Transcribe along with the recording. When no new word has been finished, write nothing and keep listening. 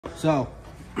So,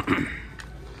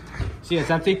 see it's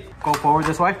empty. Go forward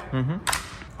this way.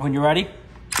 When you're ready,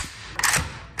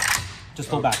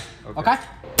 just pull back. Okay?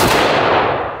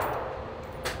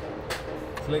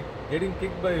 It's like getting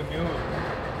kicked by a mule.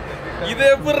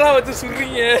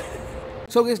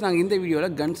 So guys நாங்கள் இந்த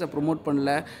வீடியோவில் கன்ஸை promote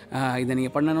பண்ணல, இதை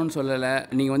நீங்கள் பண்ணணும்னு சொல்லலை.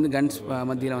 நீங்கள் வந்து கன்ஸ்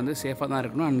மத்தியில் வந்து சேஃபாக தான்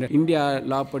இருக்கணும். அண்ட் இந்தியா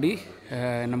லா படி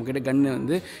நம்மக்கிட்ட கன்று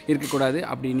வந்து இருக்கக்கூடாது.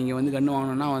 அப்படி நீங்கள் வந்து கன்று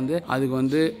வாங்கணுன்னா வந்து அதுக்கு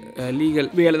வந்து லீகல்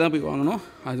வேலை தான் போய் வாங்கணும்.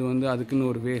 அது வந்து அதுக்குன்னு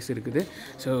ஒரு வேஸ் இருக்குது.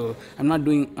 So I'm not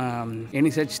doing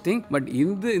any such thing. But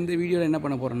இந்த வீடியோவில் என்ன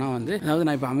பண்ண போகிறேன்னா வந்து, அதாவது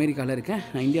நான் இப்போ அமெரிக்காவில் இருக்கேன்,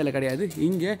 நான் இந்தியாவில் கிடையாது.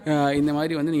 இங்கே இந்த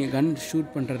மாதிரி வந்து நீங்கள் கன் ஷூட்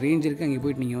பண்ணுற ரேஞ்ச் இருக்குது. அங்கே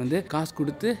போய்ட்டு நீங்கள் வந்து காசு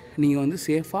கொடுத்து நீங்கள் வந்து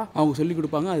சேஃபாக அவங்க சொல்லிக்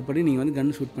கொடுப்பாங்க. அதுபடி நீங்கள் வந்து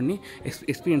கன் ஷூட் பண்ணி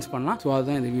எக்ஸ்பீரியன்ஸ் பண்ணலாம். ஸோ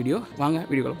அதுதான் இந்த வீடியோ. வாங்க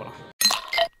வீடியோக்குள்ள போகலாம்.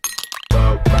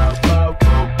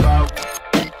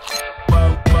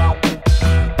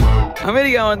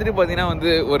 அமெரிக்கா வந்துட்டு பார்த்தீங்கன்னா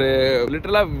வந்து ஒரு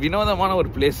லிட்டரலாக வினோதமான ஒரு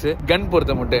பிளேஸு கன்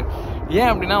பொறுத்த மட்டும். ஏன்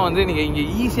அப்படின்னா வந்து நீங்கள் இங்கே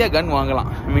ஈஸியாக கன் வாங்கலாம்.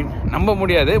 ஐ மீன் நம்ப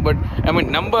முடியாது, பட்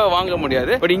நம்ம வாங்க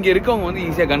முடியாது. பட் இங்கே இருக்கவங்க வந்து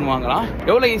ஈஸியாக கன் வாங்கலாம்.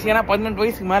 எவ்வளோ ஈஸியான 18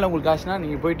 வயசுக்கு மேலே உங்களுக்கு ஆச்சுன்னா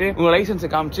நீங்கள் போயிட்டு உங்கள் லைசன்ஸை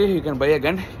காமிச்சு you can buy a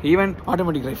gun, even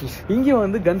automatic rifles. இங்கே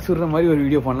வந்து கன் சுடுற மாதிரி ஒரு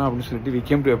வீடியோ பண்ணலாம் அப்படின்னு சொல்லிட்டு we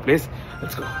came to a place.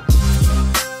 Let's go.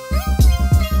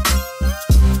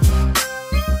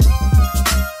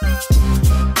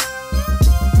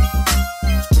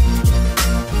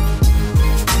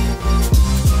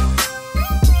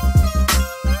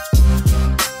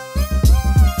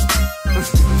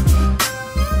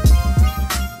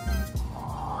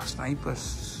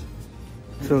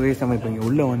 So guys நம்ம இப்போ இங்கே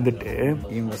உள்ளே வந்துட்டு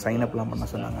இவங்க சைன்அப்லாம் பண்ண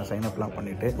சொன்னாங்க. சைன்அப்லாம்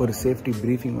பண்ணிவிட்டு ஒரு சேஃப்டி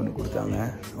ப்ரீஃபிங் ஒன்று கொடுத்தாங்க.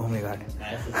 ஓ மை காட்,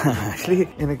 ஆக்சுவலி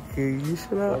எனக்கு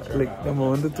யூஸ்வலாக லைக் நம்ம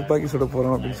வந்து துப்பாக்கி சுட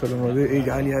போகிறோம் அப்படின்னு சொல்லும்போது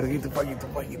ஜாலியாக இருக்குது, துப்பாக்கி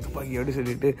துப்பாக்கி துப்பாக்கி அப்படி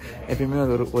சொல்லிட்டு எப்பயுமே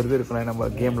அது ஒரு இது இருக்கும். நம்ம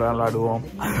கேம்லாம் விளாடுவோம்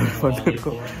பண்ணிட்டு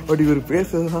இருக்கோம். பட் இவர்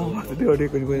பேசுறதுலாம் பார்த்துட்டு அப்படியே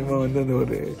கொஞ்சம் கொஞ்சமாக வந்து அந்த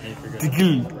ஒரு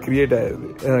திகில் கிரியேட்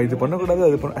ஆகுது. இது பண்ணக்கூடாது,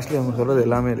 அது பண்ண ஆக்சுவலி அவங்க சொல்கிறது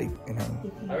எல்லாமே like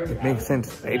it make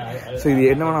sense, right? So இது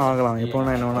என்ன வேணால் ஆகலாம், எப்போ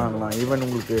வேணால் என்ன வேணால் ஆகலாம். ஈவன்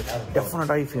உங்களுக்கு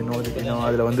டெஃபினட்டாக இஃப் இன்னும்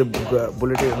அதில் வந்து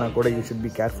புல்லட் இருந்தால் கூட you should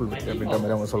be careful with அப்படின்ற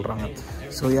மாதிரி அவங்க சொல்கிறாங்க.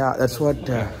 So yeah that's what.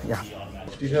 Yeah,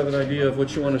 Do you have an idea of what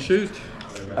you want to shoot?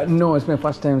 No, it's my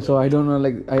first time, so I don't know.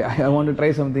 Like, I want to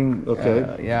try something. Okay.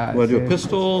 Yeah. You want to do a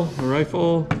pistol, a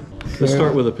rifle? Let's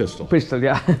start with a pistol. Pistol,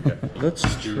 yeah. Okay. Let's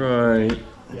try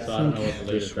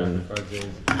this one.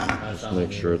 Just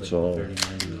make sure it's all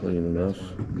clean enough.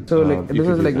 So like this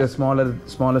is like the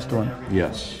smallest one.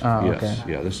 Yes. Yes. Okay.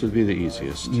 Yeah, this would be the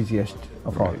easiest. Easiest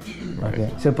of all. Right. Okay.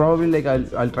 So probably like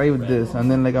I'll try with this, and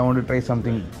then like I want to try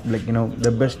something like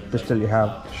the best pistol you have.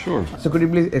 Sure. So could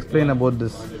you please explain about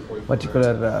this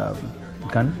particular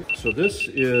gun? So this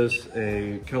is a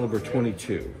caliber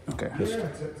 22 Okay. pistol.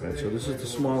 Right. So this is the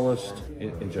smallest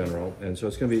in general, and so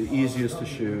it's going to be the easiest to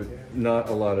shoot. Not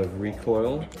a lot of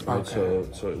recoil. Right? Okay.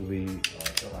 So it'll be.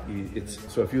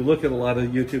 So if you look at a lot of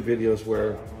YouTube videos where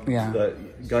the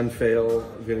gun fail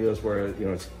videos where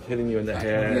it's hitting you in the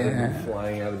head and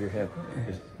flying out of your head,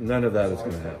 none of that is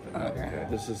going to happen. Okay.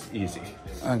 This is easy.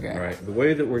 Okay. All right. The way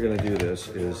that we're going to do this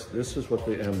is what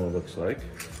the ammo looks like.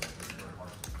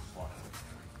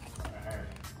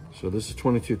 So this is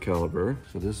 22 caliber.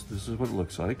 So this is what it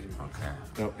looks like. Okay.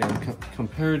 Now, and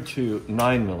compared to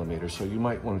 9mm, so you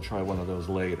might want to try one of those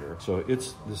later. So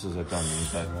this is a dummy,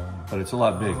 but it's a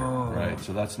lot bigger, right?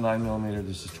 So that's 9mm.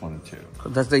 This is 22.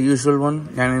 That's the usual one,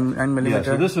 9mm. Yeah.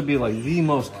 So this would be like the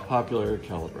most popular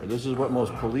caliber. This is what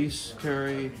most police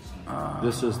carry.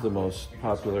 This is the most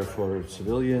popular for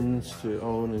civilians to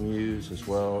own and use as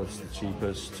well. It's the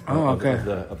cheapest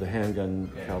of the handgun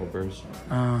calibers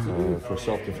for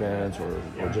self-defense or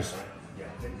just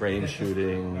range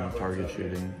shooting, target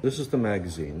shooting. This is the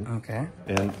magazine. Okay.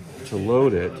 And to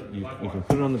load it, you can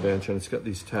put it on the bench, and it's got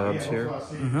these tabs here.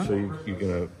 So you're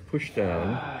going to push down,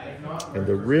 and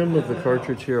the rim of the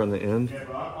cartridge here on the end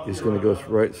is going to go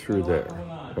right through there.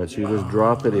 Right, so you just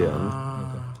drop it in.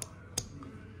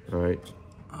 All right,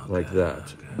 like that.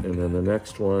 And then the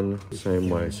next one, same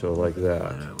way, so like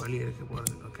that.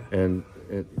 Okay. And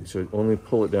so only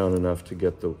pull it down enough to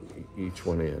get each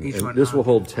one in. This will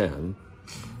hold 10.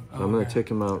 So I'm going to take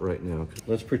them out right now.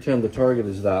 Let's pretend the target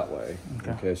is that way.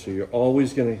 Okay, so you're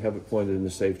always going to have it pointed in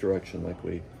the safe direction like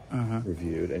we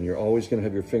reviewed, and you're always going to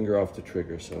have your finger off the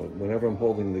trigger. So whenever I'm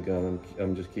holding the gun,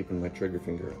 I'm just keeping my trigger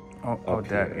finger up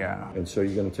there, here. yeah. And so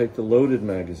you're going to take the loaded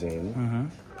magazine,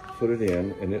 put it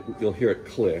in, and you'll hear it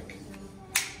click,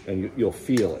 and you'll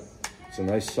feel it. It's a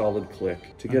nice solid click.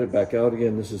 To get it back out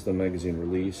again, this is the magazine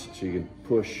release, so you can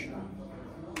push,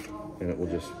 and it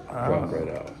will just drop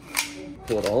right out.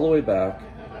 Pull it all the way back,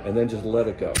 and then just let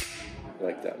it go.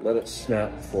 like that. Let it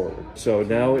snap forward. So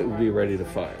now it will be ready to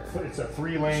fire. It's a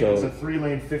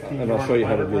 3-lane, 15. And I'll show you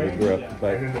how to do the grip.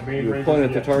 But you point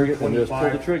at the target and just pull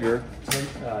the trigger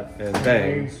and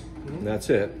bang. And that's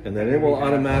it. And then it will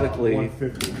automatically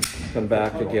come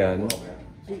back again.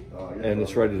 And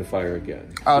it's ready to fire again.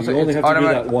 Oh, so you only have to do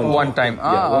that one time.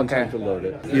 Yeah, one time to load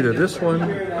it. Either this one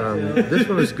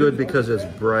is good because it's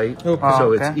bright,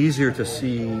 so it's easier to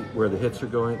see where the hits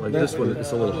are going. Like this one,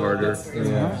 it's a little harder.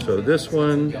 So this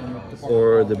one,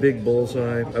 or the big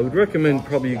bullseye. I would recommend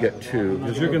probably you get two,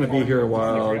 because you're going to be here a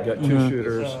while. You got two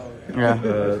shooters.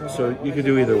 So you could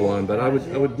do either one, but I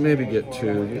would maybe get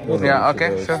two. Okay,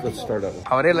 sure. Let's start out.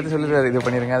 அவரே எல்லாத்தையும் சொல்லிடுறாரு, இது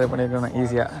பண்ணிருங்க அது பண்ணிருக்கோம்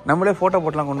ஈஸியா. நம்மளே photo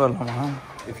போட்டலாம் கொண்டு வரலாமா?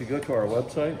 If you go to our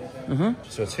website,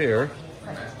 so it's here.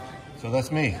 So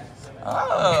that's me.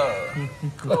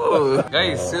 Cool.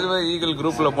 Guys, Silver Eagle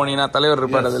group la ponina தலைவர்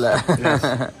இருப்பார் அதுல.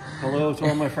 Hello to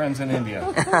all my friends in India.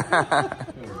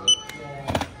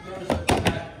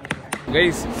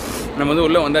 Guys, நம்ம வந்து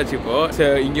உள்ளே வந்தாச்சு இப்போது.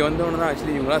 இங்கே வந்தோடனே தான்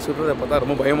ஆக்சுவலி இவங்களாம் சுடுறதை பார்த்தா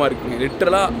ரொம்ப பயமாக இருக்குங்க.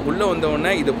 லிட்டரலாக உள்ளே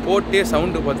வந்தோடனே இதை போட்டே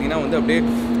சவுண்டு பார்த்தீங்கன்னா வந்து அப்படியே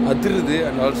அதிருது.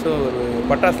 அண்ட் ஆல்சோ ஒரு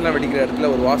பட்டாசுலாம் வெடிக்கிற இடத்துல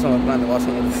ஒரு வாசம் வரலாம், அந்த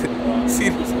வாசம் வருது.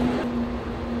 சீரியஸ்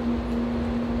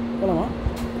போலாமா?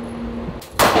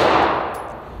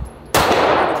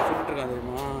 சுட்டுருக்கான்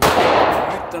தெரியுமா?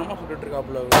 தனமாக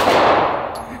சுட்டுருக்காப்புல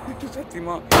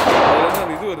சத்தியமாக.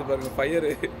 அதில் இது வருது பாருங்க, ஃபயரு.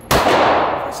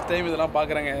 ஃபஸ்ட் டைம் இதெல்லாம்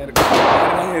பார்க்குறாங்க இருக்கு.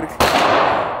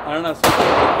 ஆனால் நான்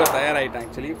ரொம்ப தயாராகிட்டேன்.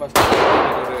 ஆக்சுவலி ஃபஸ்ட்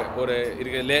ஒரு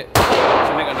இருக்கிறதுலே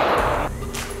சின்ன கண்ணு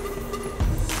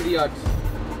 3 yards.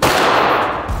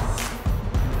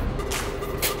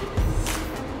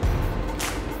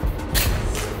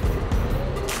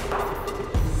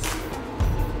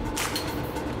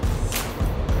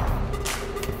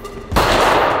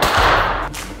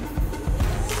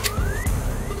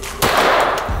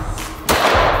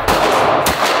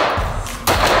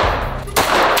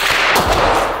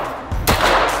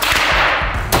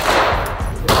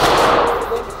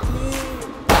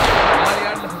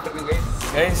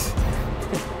 கைஸ்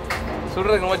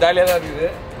சுடுறதுக்கு ரொம்ப ஜாலியாக தான் இருக்குது.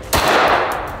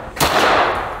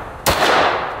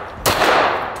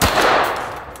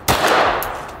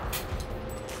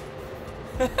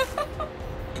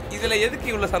 இதில் எதுக்கு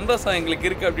இவ்வளோ சந்தோஷம் எங்களுக்கு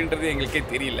இருக்குது அப்படின்றது எங்களுக்கே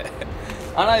தெரியல.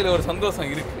 ஆனால் இதில் ஒரு சந்தோஷம்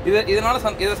இருக்குது. இதனால்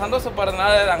இதை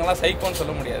சந்தோஷப்படுறதுனால நாங்களாம் சைக்கோன்னு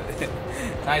சொல்ல முடியாது.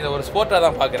 நான் இதை ஒரு ஸ்போர்ட்டாக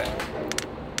தான் பார்க்குறேன்.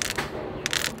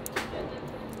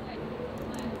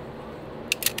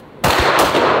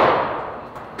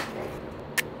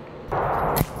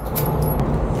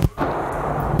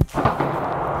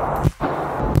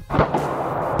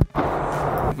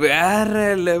 வேற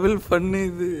லெவல் பண்ணு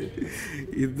இது.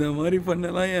 இந்த மாதிரி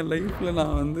பண்ணலாம் என் லைஃப்பில்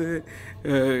நான் வந்து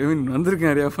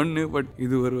வந்திருக்கேன் நிறையா ஃபன்னு. பட்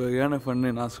இது ஒரு வகையான ஃபன்னு.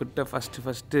 நான் சுட்ட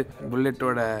ஃபஸ்ட்டு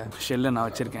புல்லட்டோட ஷெல்லை நான்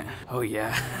வச்சுருக்கேன். ஓ யா,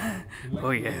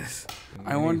 ஓ S.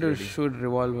 I want to shoot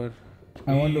revolver.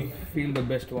 I want to feel the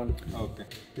best one. Okay.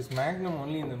 Is Magnum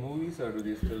only in the movies, or do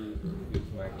they still use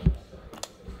Magnum?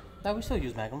 No, we still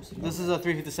use Magnums. This is a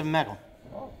 357 Magnum.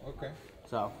 Oh, okay.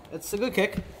 So, it's a good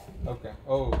kick. Okay.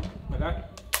 Oh. Okay.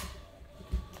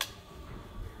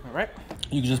 Alright.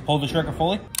 You can just pull the trigger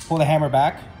fully, pull the hammer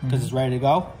back, because it's ready to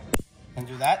go, and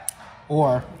do that.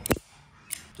 Or,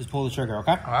 just pull the trigger,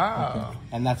 okay? Wow. Okay.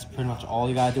 And that's pretty much all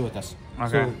you gotta do with this.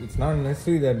 Okay. So, it's not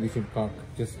necessary that we should cock,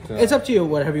 just... It's up to you,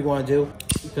 whatever you want to do.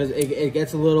 Because it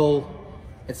gets a little...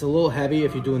 It's a little heavy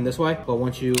if you're doing this way, but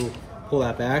once you pull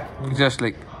that back... Just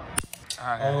like...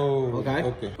 Oh, okay.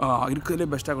 இருக்கிறதுலே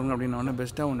பெஸ்ட்டாக கொடுங்க அப்படின்னா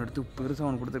பெஸ்ட்டாக ஒன்று எடுத்து பெருசாக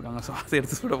ஒன்று கொடுத்துருக்காங்க. ஸோ அதை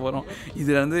எடுத்து சுட போகிறோம்.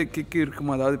 இதில் வந்து கிக்கு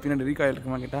இருக்குமா, அதாவது பின்னாடி ரீகாயில்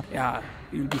இருக்குமா கேட்டால்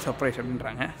யூ பி சர்ப்ரைஸ்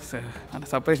அப்படின்றாங்க. சார் அந்த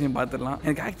சர்ப்ரைஸ் நீங்கள் பார்த்துடலாம்.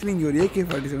 எனக்கு ஆக்சுவலி இங்கே ஒரு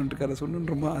AK-47 இருக்காரு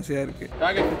சொல்லணுன்னு ரொம்ப ஆசையாக இருக்குது.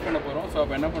 டார்கெட் ஃபிக்ஸ் பண்ண போகிறோம். ஸோ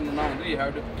அப்போ என்ன பண்ணணும்னா வந்து you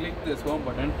have to click this home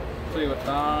button. So இவர்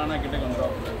தானாக கிட்டே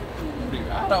வந்துடும். இப்படி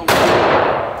வேறு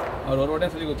அவர் ஒரு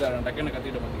வாட்டியாக சொல்லி கொடுத்தாரு, டக்குன்னு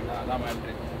கற்றிட்டு பார்த்தீங்கன்னா அதான்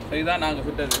மேட்ரு. ஸோ இதுதான் நாங்கள்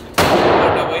சுட்டது.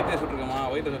 வயிற்று சுட்டுருக்கோமா,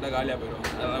 வயிற்று சுட்டால் காலியாக போயிடும்.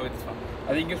 அதெல்லாம் வயிற்று சுட்டோம்.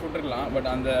 அது இங்கே சுட்டுருக்கலாம். பட்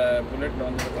அந்த புல்லட்டில்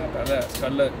வந்து பார்த்தீங்கன்னா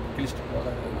ஸ்கல்ல கிழிச்சிட்டு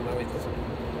போகாது. நல்லா வயிற்று சுட்டு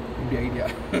இப்படி ஐடியா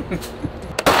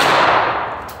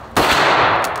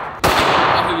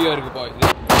ஹெவியாக இருக்குப்பா. இது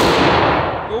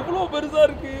எவ்வளோ பெருசாக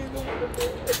இருக்குது இது.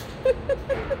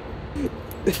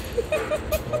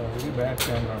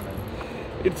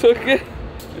 It's okay.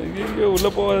 எங்கேயோ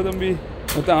உள்ளே போகாது தம்பி.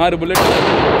 மொத்தம் 6 புல்லட்.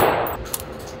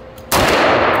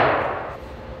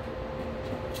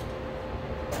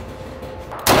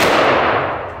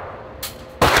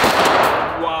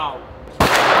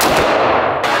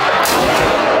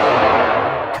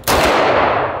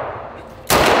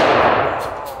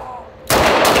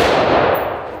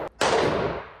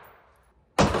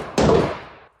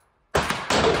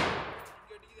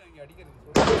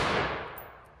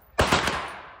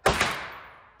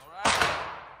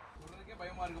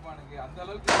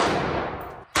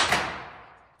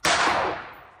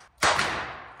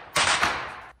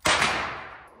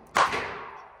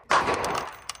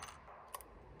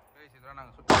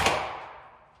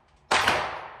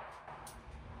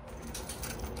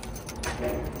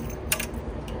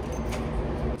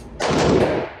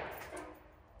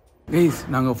 கைஸ்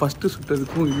நாங்கள் ஃபஸ்ட்டு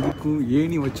சுட்டதுக்கும் இதுக்கும்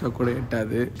ஏணி வச்சா கூட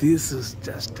எட்டாது. This is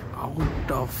just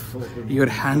out of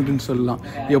your ஹேண்டுன்னு சொல்லலாம்.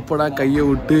 எப்படா கையை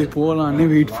விட்டு போகலான்னு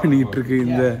வெயிட் பண்ணிட்டு இருக்கு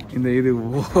இந்த இது.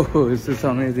 ஓ it's is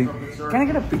amazing. Can I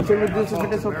get a picture with this if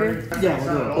it is okay?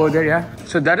 Yeah. Oh there, yeah.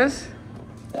 So that is?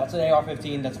 That's an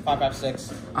AR-15. That's a 5.56.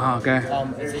 Ah, okay.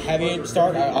 It's heavy to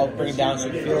start. I'll bring it down so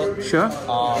you can feel it. Sure.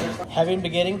 Heavy in the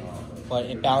beginning, but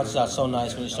it balances out so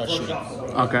nice when you start shooting.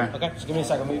 Okay. Okay, just give me a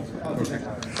second. Okay.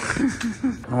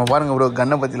 நம்ம பாருங்க bro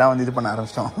கன்னை பற்றிலாம் வந்து இது பண்ண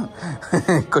ஆரம்பிச்சிட்டோம்.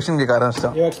 Question கேட்க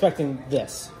ஆரம்பிச்சிட்டோம். You're expecting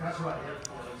this.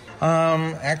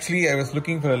 Actually, I was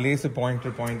looking for a laser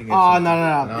pointer pointing at No.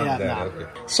 Not that. No. Okay.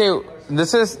 So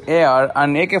this is AR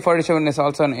and AK-47 is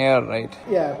also an AR, right?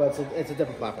 Yeah, but it's a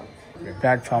different platform.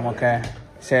 Platform, okay.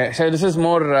 So this is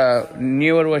more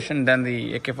newer version than the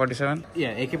AK-47?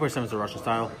 Yeah, AK-47 is the Russian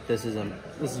style. This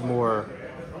is more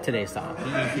today's style.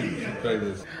 You should try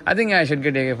this. I think I should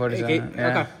get AK-47. Yeah.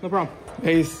 Okay, no problem.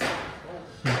 Guys,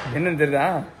 என்ன தெரியுதா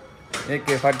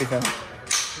AK-47?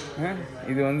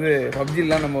 இது வந்து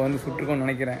பப்ஜிலாம் நம்ம வந்து சுட்டுருக்கோம்னு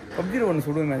நினைக்கிறேன். பப்ஜியில் ஒன்று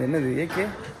சுடுவோமே, அது என்னது ஏகே?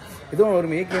 ஏதோ ஒன்று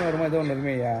வருமே, ஏகே வருமா, ஏதோ ஒன்று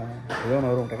வருமே, ஏதோ ஒன்று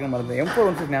வரும், டக்குனு மறந்து.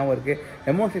 M416 ஞாபகம் இருக்குது,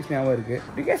 M16 ஞாபகம் இருக்குது.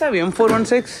 Do you guys have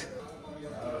M416?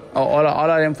 Oh, all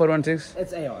are M416?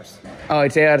 It's ARs. Oh,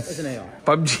 it's ARs. It's an AR.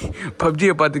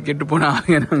 பப்ஜியை பார்த்து கெட்டு போன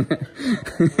ஆளுங்க நாங்கள்.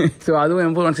 ஸோ அதுவும்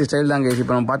M416 ஸ்டைல் தான் கேஸ்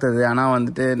இப்போ நம்ம பார்த்தது. ஆனால்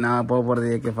வந்துட்டு நான் போக போகிறது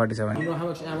AK-47. You know how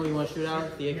much ammo you want to shoot out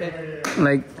the AK?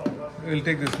 Like We'll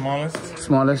take the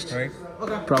smallest, right?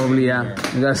 Okay. Probably, yeah.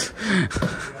 Because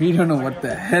we don't know what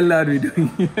the hell are we doing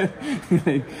here.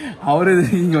 Like, அவரு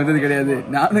இங்கே வந்தது கிடையாது,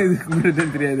 நானும் இதுக்கு முன்னாடி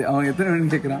தெரியாது. அவன் எத்தனை மணி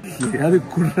கேட்குறான், அது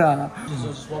குடுறா.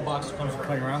 Just one box comes with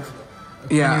 20 rounds.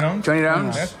 Yeah, 20 rounds? 20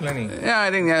 rounds. That's plenty. Yeah, I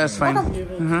think that's fine.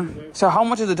 So how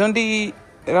much is the 20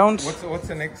 rounds? What's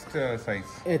the next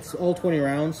size? It's all 20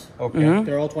 rounds. Okay.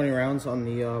 They're all 20 rounds on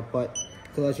the, but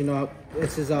to let you know,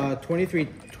 this is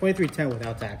 2310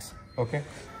 without tax. Okay.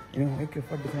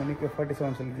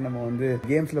 AK-47 சொல்லிட்டு நம்ம வந்து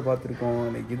கேம்ஸில் பார்த்துருக்கோம்,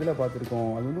 like இதில்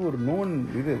பார்த்துருக்கோம். அது வந்து ஒரு known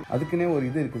இது, அதுக்குன்னே ஒரு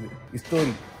இது இருக்குது,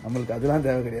 ஸ்டோரி. நம்மளுக்கு அதெல்லாம்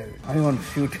தேவை கிடையாது. I want to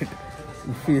shoot it,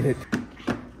 feel it.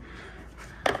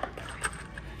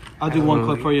 I'll do one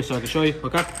clip for you so I can show you.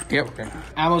 Okay. Yep. Okay.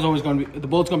 Ammo's always going to be, the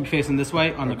bullet's going to be facing this way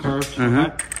on the curve. Okay.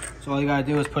 So all you gotta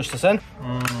do is push this in.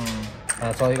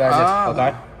 That's all you gotta do.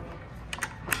 Okay.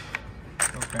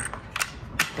 Okay.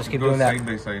 Just keep Go doing that. side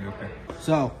by side. Okay.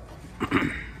 So,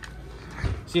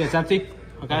 see, it's empty.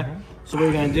 Okay. So what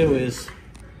you're gonna do is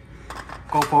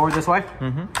go forward this way.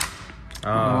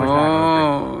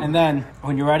 And then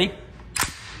when you're ready.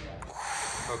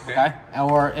 Okay.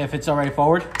 Or if it's already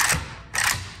forward,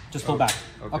 just pull back.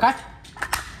 Okay.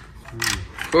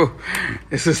 Oh,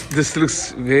 this looks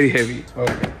very heavy.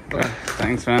 Okay.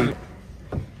 Thanks, man.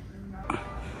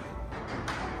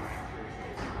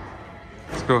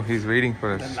 Let's go. He's waiting for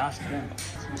us. Last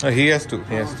one. He has to.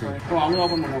 Oh, I'm gonna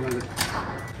open my.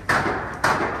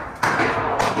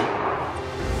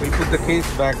 We'll put the case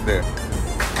back there.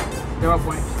 There are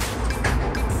points.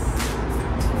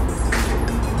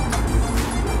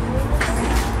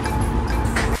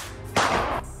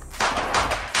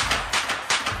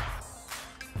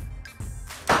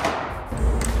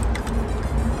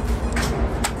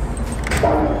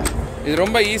 இது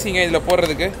ரொம்ப ஈஸிங்க இதில்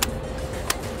போடுறதுக்கு.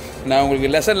 நான் உங்களுக்கு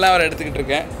லெசன்லாம் வர எடுத்துக்கிட்டு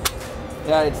இருக்கேன்.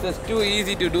 Yeah, it's just too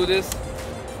easy to do this.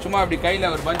 சும்மா அப்படி கையில்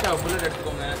ஒரு பஞ்ச் ஆஃப் புல்லட்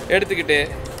எடுத்துக்கோங்க, எடுத்துக்கிட்டு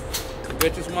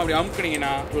வச்சு சும்மா அப்படி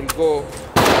அமுக்குனீங்கன்னா it will go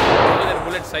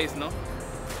புல்லட் சைஸ்னோ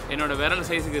என்னோட விரல்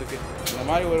சைஸுக்கு இருக்குது. இந்த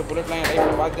மாதிரி ஒரு புல்லட்லாம் என்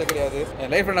லைஃப்பில் பார்த்ததே கிடையாது.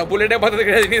 என் லைஃப்பில் நான் புல்லட்டே பார்த்தது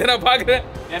கிடையாது, நீ தான் பார்க்குறேன்.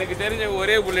 எனக்கு தெரிஞ்ச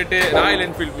ஒரே புல்லட்டு ராயல்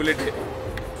என்ஃபீல்டு புல்லட்டு,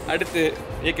 அடுத்து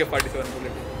AK-47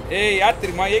 புல்லட். ஏய் யார்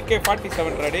தெரியுமா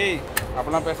AK-47 டேய்,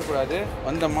 அப்போலாம் பேசக்கூடாது.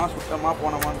 வந்தம்மா சுத்தமா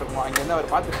போனோமான்னு இருக்குமா, அங்கேருந்து அவர்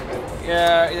பார்த்துருக்காரு.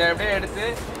 இதை அப்படியே எடுத்து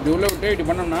இது உள்ள விட்டு இப்படி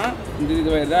பண்ணோம்னா இந்த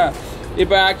இது வருதா.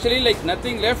 இப்போ actually like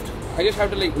nothing left, I just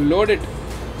have to like load it.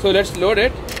 So let's load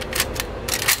it.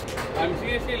 I am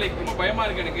seriously like ரொம்ப பயமாக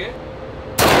இருக்குது எனக்கு.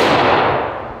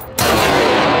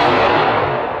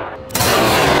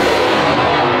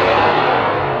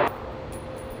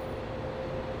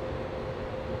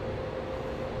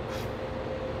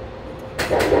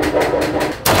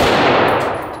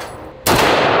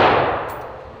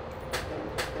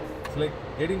 It's like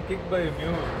getting kicked by a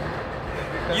mule.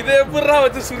 இதை எப்படா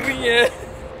வச்சு சுடுறீங்க?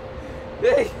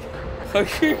 டேய்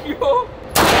ஐயோ,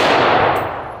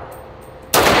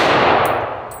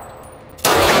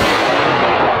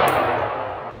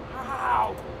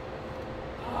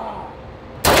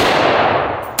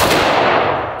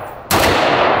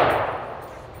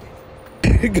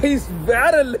 கைஸ்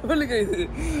வேற லெவலுக்கு இது.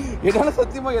 என்னால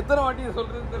சத்தியமா எத்தனை வாட்டி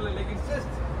சொல்றது தெரியல. Like it's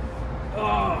just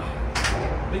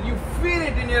like you feel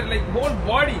it in your like whole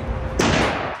body.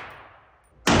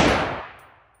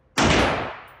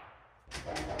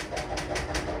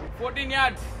 15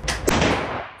 yards.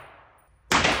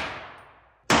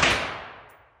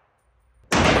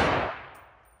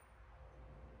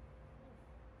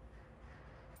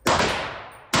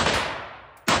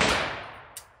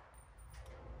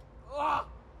 Oh,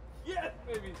 yes,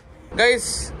 baby. Guys,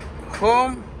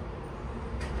 home.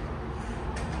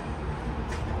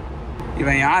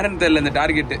 இவன் யாருன்னு தெரியல இந்த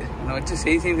டார்கெட்டு நான் வச்சு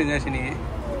செஞ்சாச்சு நீ.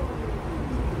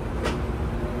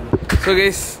 ஸோ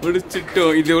கைஸ்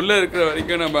முடிச்சிட்டோம். இது உள்ளே இருக்கிற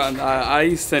வரைக்கும் நம்ம அந்த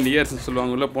ஐஸ் அண்ட் இயர்ஸ்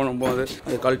சொல்லுவாங்க உள்ளே போது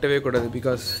அது கழட்டவே கூடாது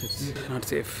because it's not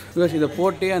safe. Because இதை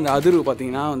போட்டே அந்த அதிர்வு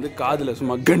பார்த்தீங்கன்னா வந்து காதில்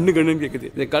சும்மா கண்ணுன்னு கேட்குது.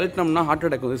 இதை கழட்டினோம்னா ஹார்ட்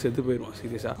அட்டாக் வந்து செத்து போயிடுவோம்.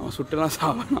 சீரியஸாக அவன் சுட்டெல்லாம்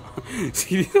சாவலாம்.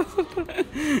 சீரியஸாக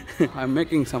I am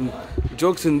making some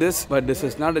jokes in this but this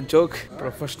is not a joke.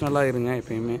 ப்ரொஃபஷ்னலாக இருங்க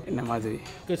எப்பயுமே என்ன மாதிரி.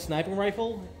 Good sniping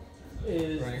rifle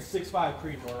is 6.5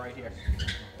 Creedmoor right here.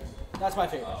 That's my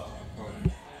favorite.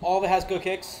 All of it has good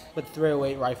kicks, but the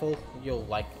 308 rifle you'll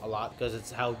like a lot because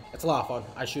it's a lot of fun.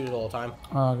 I shoot it all the time.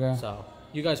 Oh, okay. So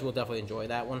you guys will definitely enjoy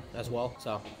that one as well.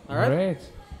 So all right. Great.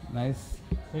 Nice.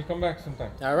 We'll come back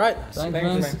sometime. All right. Thanks,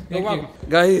 man. You're welcome.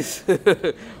 Guys,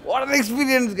 what an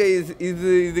experience, guys.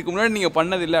 இதுக்கு முன்னாடி நீங்கள்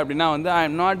பண்ணதில்லை அப்படின்னா வந்து I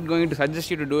am not going to suggest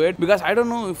you to do it because I don't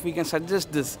know if we can suggest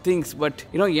these things, but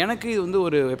எனக்கு இது வந்து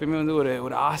ஒரு எப்பயுமே வந்து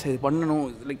ஒரு ஆசை இது பண்ணணும்.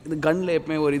 லைக் இது கன்னில்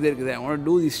எப்பவுமே ஒரு இது இருக்குது. I want to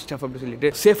do this stuff அப்படி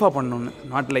சொல்லிட்டு சேஃபாக பண்ணணும்னு,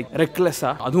 நாட் லைக்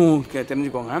ரெக்லெஸ்ஸாக. அதுவும்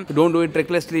தெரிஞ்சுக்கோங்க. Don't do it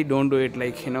recklessly, don't do it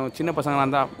like சின்ன பசங்களாக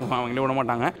இருந்தால் அவங்களே விட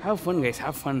மாட்டாங்க. Have fun guys,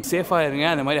 have fun. சேஃபாக இருங்க.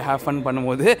 அந்த மாதிரி have fun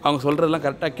பண்ணும்போது அவங்க சொல்கிறதெல்லாம்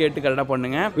கரெக்டாக கேட்டு கரெக்டாக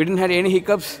பண்ணுங்க. We didn't have any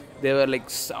hiccups. They were like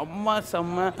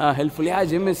செம்ம helpful. Yeah,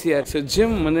 Jim is here. So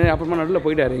Jim வந்து அப்புறமா நடுவில்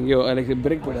போயிட்டாரு எங்கேயோ like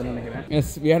break போயிட்டாருன்னு நினைக்கிறேன். Yes,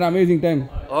 we had an amazing time.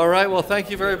 All right, well thank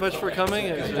you very much for coming.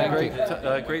 It's been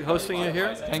great hosting you here.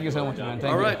 Thank you so much, man.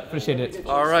 Thank All you. right. Appreciate it.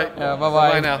 All right.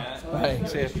 Bye now. Bye.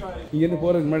 See you. இங்கேருந்து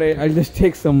போகிறதுக்கு முன்னாடி I'll just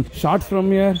take some shots from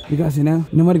here because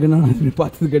இந்த மாதிரி கன்னை நான்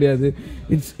பார்த்தது கிடையாது.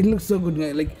 It looks so good.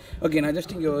 Like okay, நான்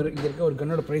ஜஸ்ட் இங்கே இருக்க ஒரு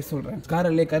கன்னோட ப்ரைஸ் சொல்கிறேன்.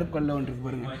 காரல்லே கருப்பு கல்ல ஒன்று இருக்கு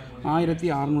பாருங்க,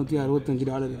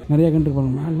 $1665. நிறைய கன் இருக்கு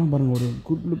பாருங்க. மேலாம் பாருங்க ஒரு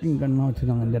குட் லுக்கிங் கன்லாம்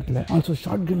வச்சுருக்காங்க இந்த இடத்துல. ஆல்சோ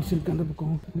ஷார்ட் கன்ஸ் இருக்குது அந்த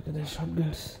பக்கம். ஷார்ட்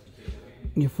கன்ஸ்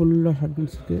இங்கே ஃபுல்லாக ஷார்ட்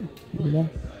கன்ஸ் இருக்குது. இதில்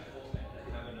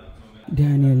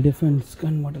டேனியல் டிஃபென்ஸ்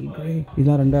கன் மாடல் கிரே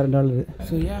இதெல்லாம் $2000.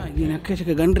 ஸோ இங்கே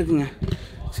எக்கச்சக்க கன் இருக்குங்க,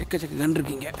 செக்கச்சக்க கன்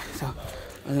இருக்குங்க. ஸோ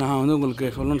அது நான் வந்து உங்களுக்கு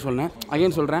சொல்லணும்னு சொன்னேன்.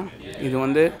 அகைன் சொல்கிறேன், இது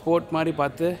வந்து ஸ்போர்ட் மாதிரி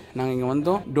பார்த்து நாங்கள் இங்கே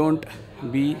வந்தோம். டோன்ட்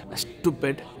பி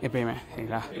ஸ்டூபிட் எப்பயுமே,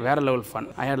 சரிங்களா? வேறு level fun.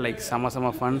 I had like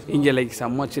செம்ம ஃபன். இங்கே லைக்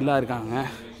செம்ம சில்லாக இருக்காங்க.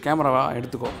 கேமராவா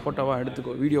எடுத்துக்கோ, ஃபோட்டோவாக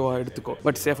எடுத்துக்கோ, வீடியோவாக எடுத்துக்கோ,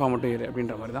 பட் சேஃபாக மட்டும் இரு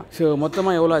அப்படின்ற மாதிரி தான். ஸோ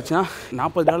மொத்தமாக எவ்வளோ ஆச்சுன்னா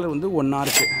 $40 வந்து 1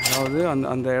 ஹவருக்கு. அதாவது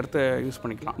அந்த இடத்த யூஸ்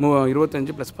பண்ணிக்கலாம்.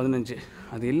 25 + 15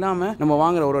 அது இல்லாமல் நம்ம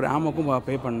வாங்குற ஒரு ஆமுக்கும்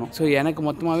பே பண்ணணும். ஸோ எனக்கு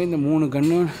மொத்தமாகவே இந்த 3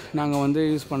 கன்னு நாங்கள் வந்து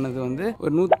யூஸ் பண்ணது வந்து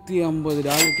ஒரு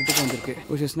 $150 கிட்ட வந்திருக்கு.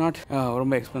 விச் இஸ் நாட்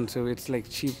ரொம்ப எக்ஸ்பென்சிவ். இட்ஸ் லைக்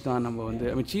சீப் தான். நம்ம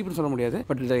வந்து சீப்னு சொல்ல முடியாது,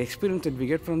 but the experience that we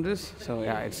get from this. So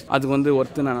it's அது வந்து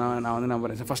ஒர்த்து நான் வந்து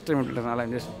நம்புறேன். First time விட்டுறதுனால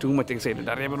just too much excited.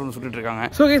 நிறைய பேர் வந்து சுட்டுட்டு இருக்காங்க.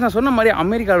 ஸோ நான் சொன்ன மாதிரி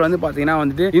அமெரிக்காவில் வந்து பார்த்தீங்கன்னா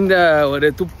வந்துட்டு இந்த ஒரு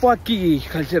துப்பாக்கி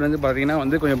கல்ச்சர் வந்து பார்த்தீங்கன்னா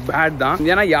வந்து கொஞ்சம் பேட் தான்.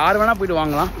 ஏன்னா யார் வேணா போயிட்டு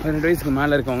வாங்கலாம் 18 வயசுக்கு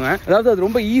மேலே இருக்கவங்க. அதாவது அது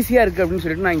ரொம்ப ஈஸியாக இருக்குது அப்படின்னு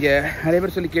சொல்லிட்டு நான் இங்கே நிறைய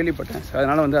பேர் சொல்லி கேள்விப்பட்டேன். ஸோ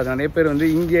அதனால வந்து அது நிறைய பேர் வந்து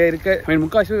இங்கே இருக்க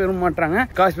முக்காசு பேர் விரும்ப மாட்டாங்க,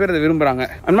 காசு பேர் அதை விரும்புறாங்க.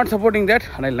 I'm not supporting that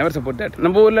and I never support that.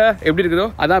 நம்ம ஊரில் எப்படி இருக்குதோ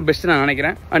அதான் பெஸ்ட் நான்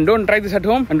நினைக்கிறேன். And don't try this at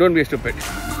home and don't be stupid.